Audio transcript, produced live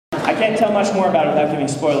I can't tell much more about it without giving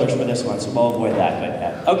spoilers for this one, so we'll avoid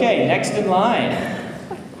that. But okay, next in line.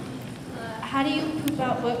 How do you poop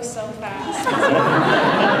out books so fast?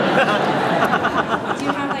 Do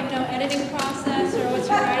you have like no editing process, or what's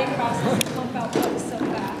your writing process to pump out books so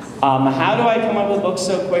fast? How do I come up with books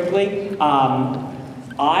so quickly?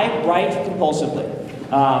 I write compulsively.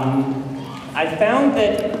 I found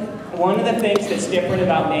that one of the things that's different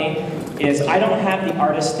about me is I don't have the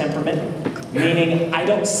artist temperament, meaning I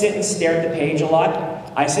don't sit and stare at the page a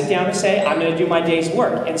lot. I sit down and say, I'm going to do my day's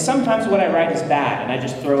work. And sometimes what I write is bad, and I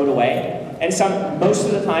just throw it away. And most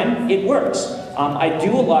of the time, it works. I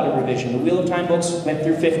do a lot of revision. The Wheel of Time books went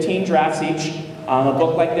through 15 drafts each. A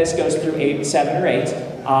book like this goes through 7 or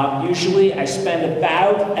 8. Usually, I spend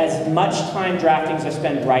about as much time drafting as I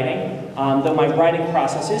spend writing, though my writing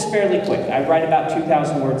process is fairly quick. I write about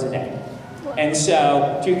 2,000 words a day. And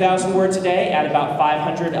so, 2,000 words a day at about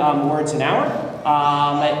 500 words an hour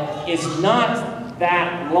is not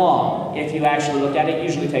that long. If you actually look at it, it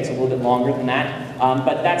usually takes a little bit longer than that.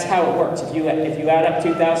 But that's how it works. If you add up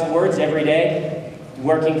 2,000 words every day,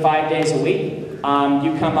 working 5 days a week,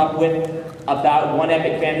 you come up with about 1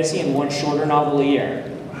 epic fantasy and 1 shorter novel a year.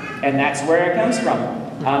 And that's where it comes from.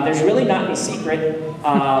 There's really not any secret.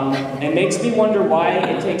 It makes me wonder why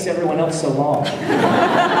it takes everyone else so long.